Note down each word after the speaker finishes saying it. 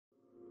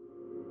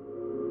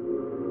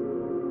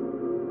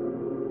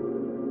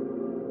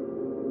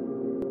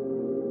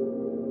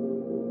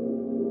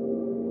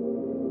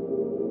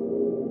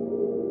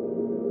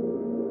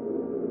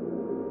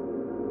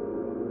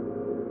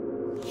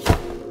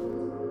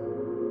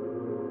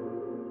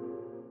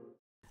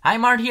Hi,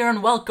 Mart here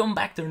and welcome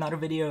back to another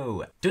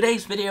video.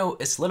 Today's video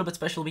is a little bit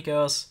special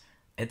because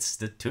it's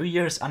the 2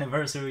 years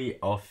anniversary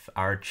of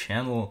our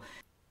channel.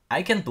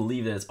 I can't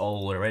believe that it's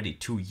already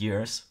 2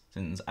 years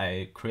since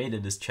I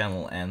created this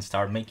channel and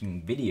started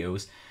making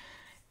videos,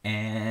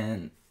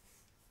 and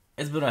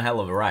it's been a hell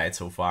of a ride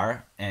so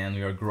far, and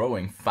we are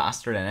growing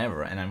faster than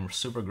ever, and I'm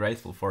super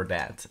grateful for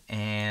that.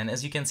 And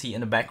as you can see in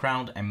the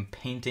background, I'm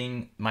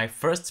painting my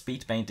first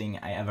speed painting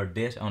I ever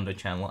did on the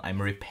channel.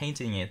 I'm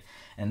repainting it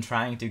and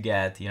trying to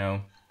get,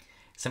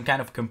 some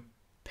kind of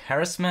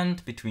comparison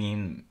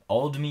between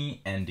old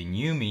me and the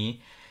new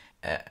me.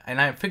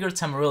 And I figured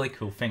some really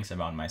cool things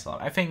about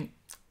myself. I think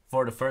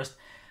for the first,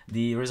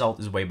 the result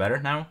is way better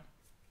now.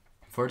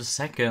 For the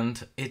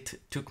second, it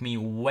took me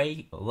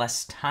way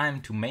less time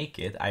to make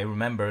it. I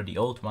remember the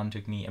old one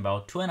took me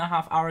about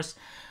 2.5 hours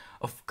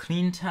of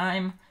clean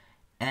time,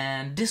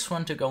 and this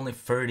one took only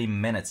 30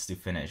 minutes to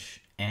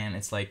finish. And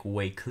it's like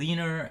way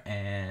cleaner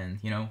and,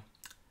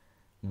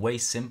 way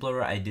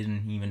simpler. I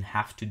didn't even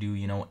have to do,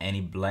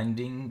 any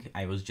blending.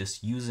 I was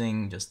just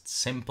using just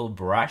simple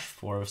brush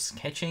for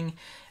sketching,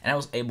 and I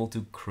was able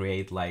to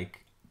create,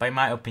 like, by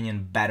my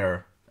opinion,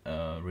 better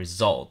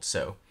results.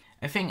 So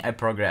I think I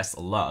progressed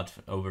a lot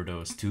over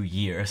those 2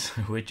 years,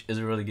 which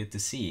is really good to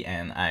see,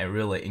 and I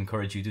really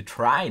encourage you to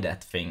try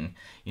that thing,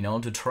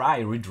 to try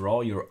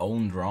redraw your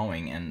own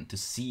drawing and to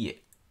see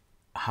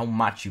how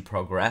much you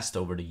progressed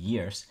over the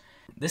years.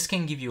 This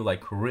can give you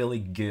like really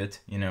good,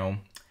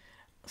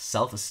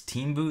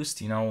 self-esteem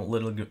boost,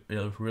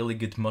 really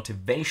good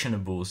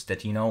motivation boost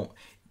that,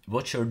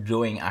 what you're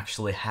doing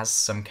actually has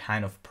some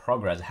kind of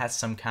progress, has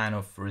some kind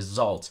of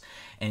results,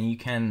 and you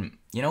can,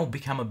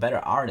 become a better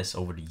artist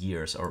over the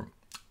years or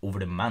over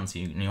the months.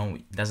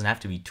 It doesn't have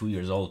to be 2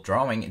 years old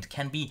drawing. It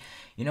can be,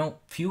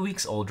 few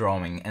weeks old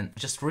drawing, and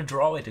just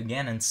redraw it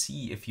again and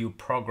see if you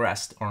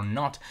progressed or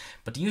not.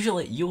 But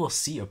usually you will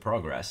see a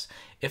progress.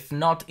 If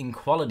not in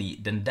quality,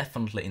 then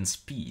definitely in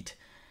speed,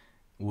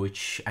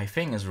 which I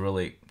think is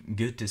really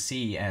good to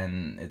see,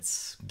 and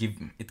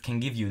it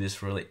can give you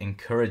this really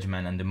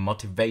encouragement and the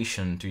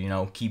motivation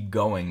to, keep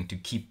going, to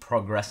keep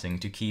progressing,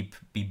 to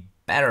be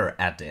better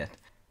at it.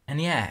 And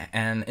yeah,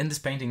 and in this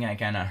painting I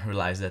kind of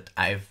realized that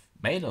I've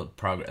made a lot of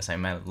progress. I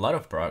made a lot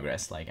of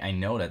progress. Like, I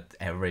know that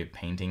every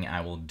painting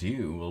I will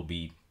do will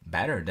be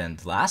better than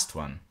the last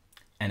one,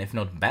 and if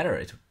not better,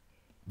 it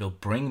will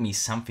bring me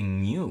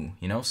something new,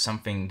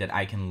 something that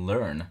I can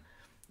learn,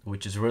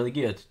 which is really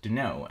good to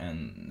know.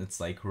 And it's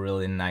like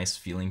really nice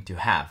feeling to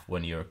have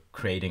when you're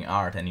creating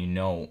art, and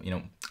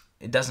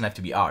it doesn't have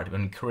to be art,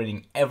 when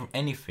creating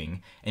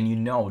anything,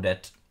 and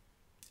that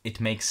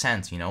it makes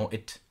sense,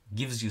 it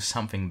gives you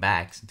something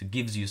back, it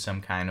gives you some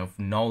kind of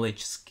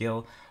knowledge,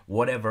 skill,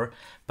 whatever,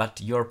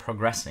 but you're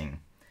progressing.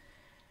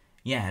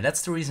 Yeah,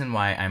 that's the reason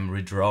why I'm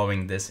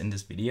redrawing this in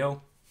this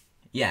video.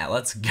 Yeah,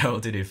 let's go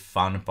to the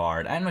fun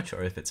part. I'm not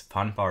sure if it's a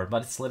fun part,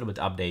 but it's a little bit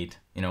update,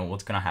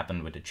 what's gonna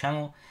happen with the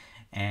channel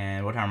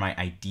and what are my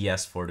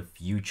ideas for the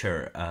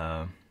future.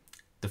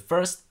 The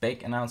first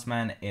big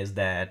announcement is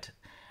that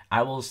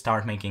I will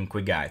start making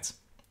quick guides.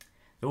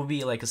 There will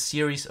be like a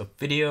series of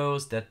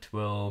videos that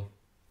will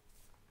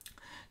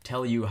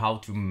tell you how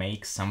to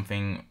make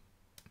something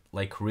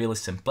like really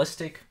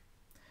simplistic.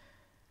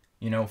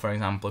 For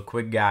example, a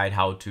quick guide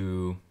how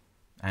to,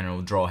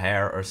 draw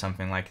hair or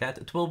something like that.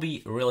 It will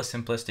be really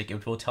simplistic.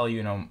 It will tell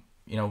you,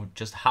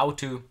 just how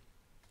to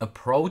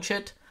approach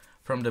it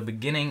from the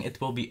beginning. It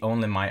will be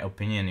only my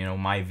opinion,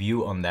 my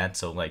view on that.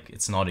 So like,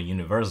 it's not a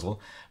universal,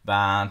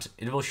 but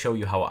it will show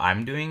you how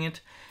I'm doing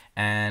it.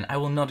 And I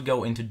will not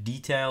go into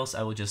details.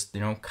 I will just,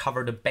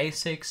 cover the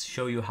basics,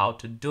 show you how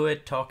to do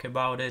it, talk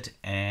about it,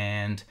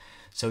 and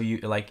so you,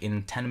 like,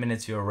 in 10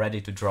 minutes you're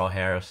ready to draw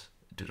hair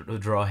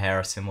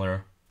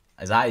similar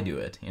as I do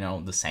it.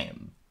 The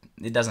same.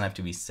 It doesn't have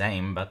to be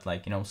same, but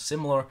like,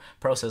 similar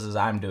process as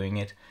I'm doing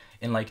it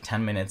in like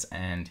 10 minutes,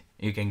 and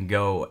you can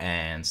go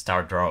and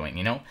start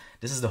drawing.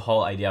 This is the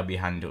whole idea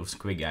behind those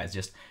quick guides.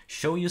 Just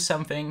show you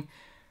something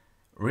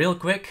real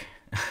quick,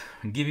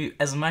 give you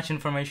as much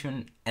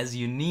information as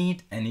you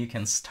need, and you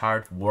can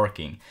start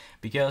working.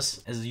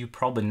 Because as you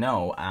probably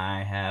know,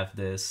 I have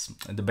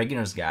the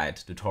beginner's guide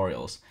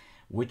tutorials,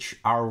 which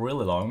are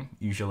really long,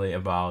 usually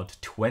about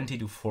 20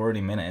 to 40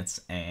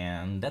 minutes,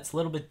 and that's a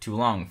little bit too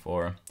long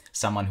for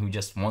someone who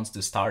just wants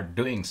to start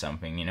doing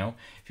something.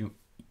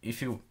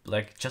 If you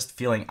like just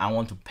feeling I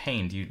want to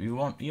paint, you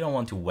don't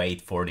want to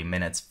wait 40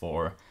 minutes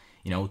for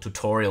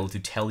tutorial to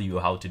tell you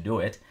how to do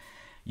it.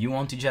 You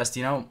want to just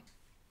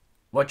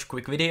watch a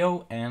quick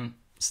video and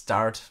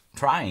start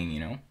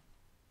trying,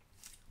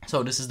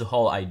 So this is the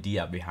whole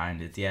idea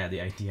behind it. Yeah,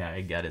 the idea,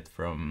 I got it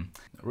from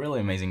a really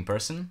amazing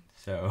person,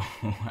 so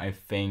I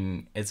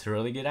think it's a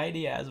really good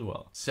idea as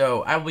well.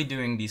 So I'll be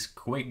doing these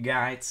quick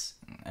guides.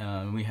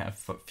 We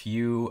have a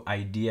few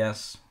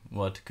ideas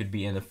what could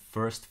be in the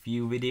first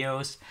few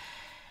videos,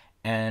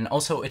 and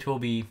also it will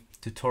be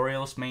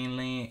tutorials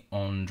mainly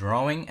on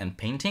drawing and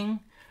painting.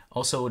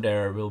 Also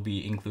there will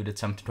be included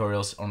some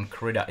tutorials on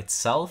Krita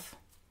itself,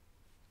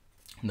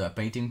 the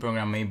painting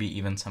program, maybe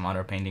even some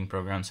other painting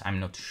programs. I'm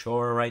not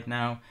sure right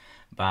now,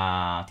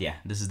 but yeah,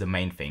 this is the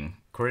main thing.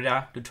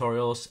 Krita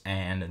tutorials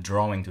and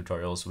drawing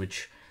tutorials,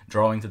 which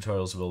drawing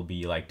tutorials will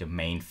be like the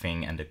main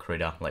thing and the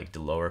Krita like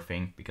the lower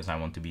thing, because I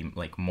want to be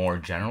like more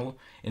general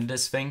in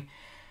this thing.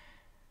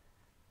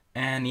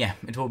 And yeah,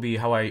 it will be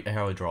how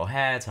I draw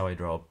heads, how I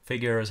draw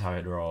figures, how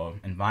I draw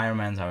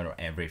environments, how I draw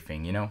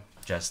everything, you know,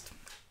 just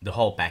the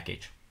whole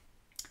package.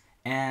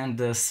 And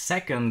the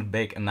second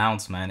big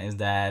announcement is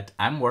that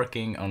I'm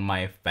working on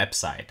my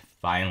website,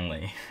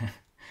 finally.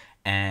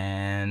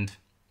 And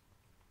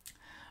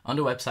on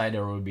the website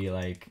there will be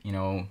like, you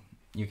know,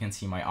 you can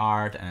see my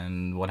art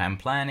and what I'm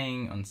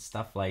planning and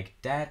stuff like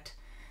that.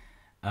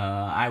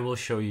 I will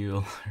show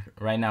you,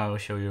 right now I will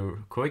show you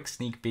a quick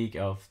sneak peek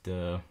of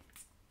the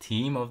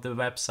theme of the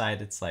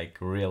website. It's like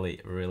really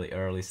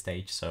early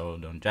stage, so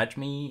don't judge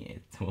me.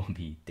 It will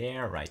be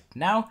there right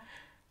now.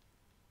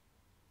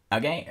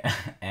 Okay,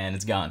 and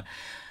it's gone.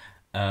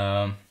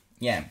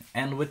 Yeah,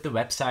 and with the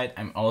website,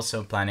 I'm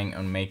also planning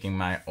on making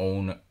my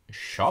own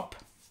shop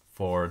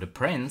for the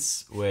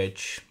prints,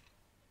 which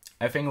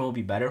I think will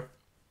be better,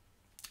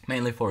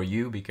 mainly for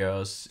you,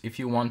 because if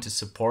you want to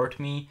support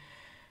me,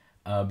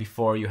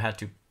 before you had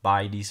to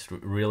buy these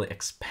really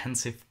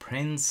expensive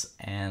prints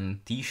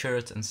and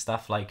t-shirts and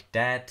stuff like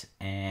that,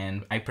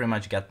 and I pretty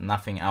much got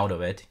nothing out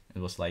of it. It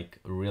was like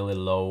really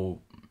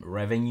low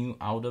revenue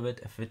out of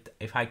it,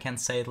 if I can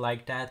say it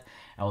like that.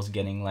 I was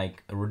getting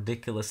like a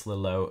ridiculously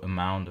low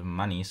amount of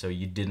money, so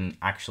you didn't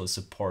actually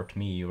support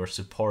me, you were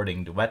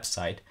supporting the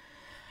website.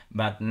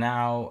 But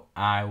now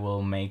I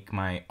will make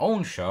my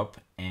own shop,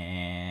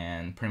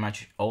 and pretty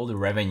much all the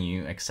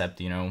revenue,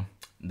 except, you know,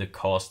 the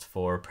cost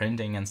for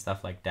printing and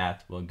stuff like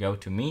that, will go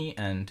to me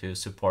and to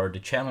support the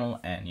channel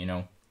and, you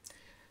know,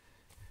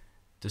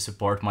 to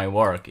support my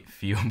work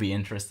if you'll be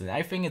interested.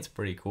 I think it's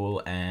pretty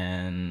cool,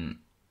 and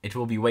it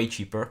will be way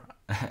cheaper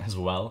as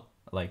well,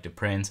 like the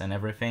prints and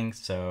everything.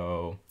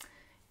 So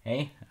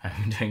hey,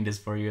 I'm doing this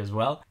for you as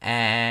well.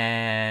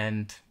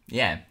 And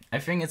yeah, I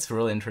think it's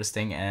really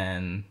interesting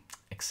and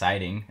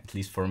exciting, at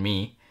least for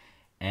me.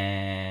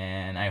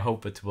 And I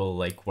hope it will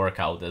like work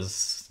out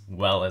as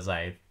well as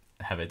I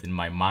have it in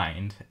my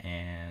mind,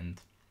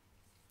 and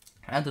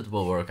it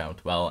will work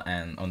out well,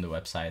 and on the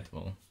website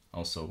will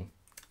also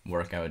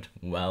work out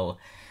well.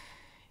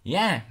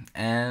 Yeah,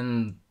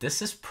 and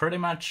this is pretty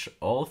much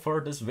all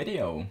for this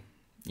video.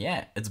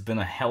 Yeah, it's been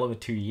a hell of a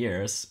 2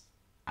 years.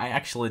 I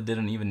actually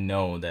didn't even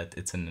know that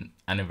it's an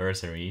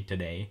anniversary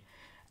today.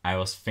 I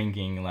was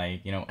thinking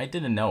like, you know, I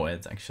didn't know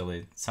it.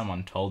 Actually,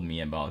 someone told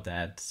me about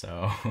that,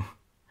 so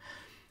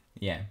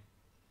yeah.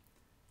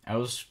 I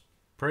was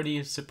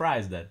pretty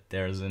surprised that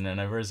there's an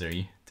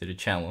anniversary to the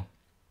channel.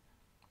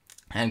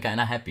 And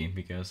kinda happy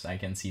because I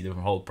can see the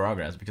whole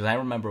progress. Because I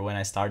remember when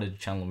I started the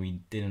channel,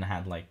 we didn't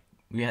have like,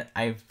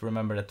 I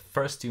remember that the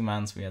first 2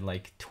 months we had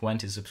like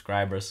 20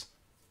 subscribers,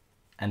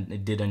 and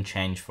it didn't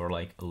change for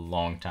like a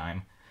long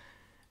time.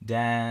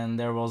 Then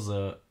there was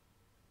a,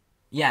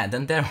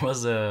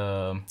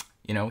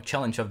 you know,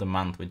 challenge of the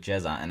month with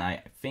Jezza, and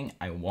I think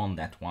I won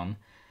that one.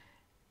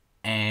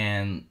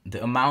 And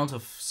the amount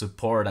of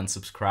support and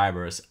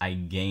subscribers I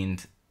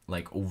gained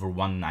like over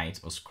one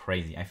night was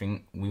crazy. I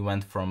think we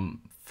went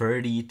from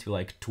 30 to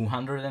like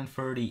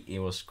 230. It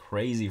was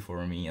crazy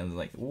for me. I was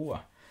like, ooh,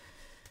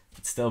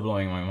 it's still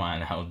blowing my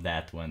mind how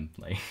that went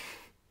like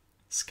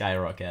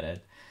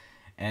skyrocketed.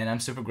 And I'm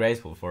super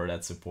grateful for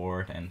that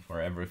support and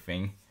for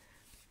everything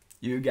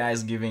you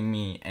guys giving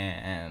me,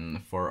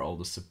 and for all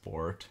the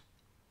support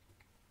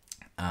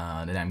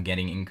that I'm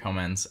getting in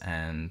comments,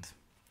 and,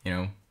 you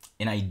know,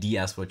 in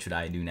ideas what should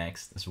I do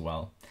next as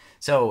well.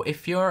 So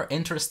if you're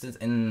interested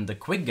in the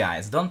quick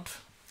guides, don't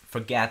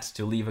forget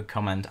to leave a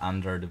comment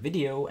under the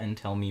video and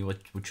tell me what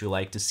would you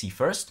like to see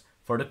first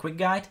for the quick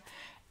guide.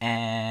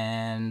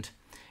 And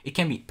it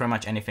can be pretty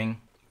much anything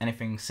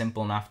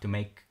simple enough to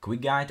make a quick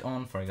guide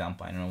on. For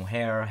example, I don't know,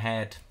 hair,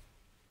 head,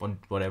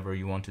 whatever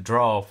you want to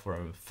draw for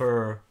a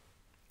fur,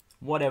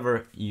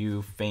 whatever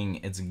you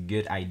think it's a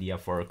good idea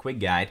for a quick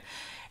guide,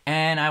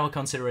 and I will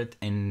consider it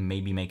and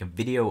maybe make a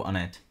video on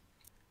it.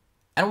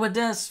 And with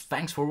this,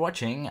 thanks for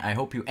watching. I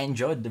hope you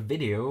enjoyed the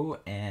video,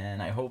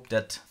 and I hope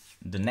that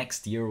the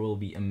next year will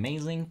be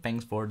amazing.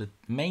 Thanks for the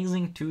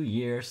amazing 2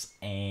 years,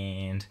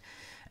 and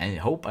I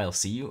hope I'll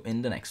see you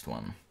in the next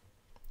one.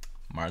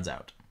 Mart's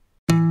out.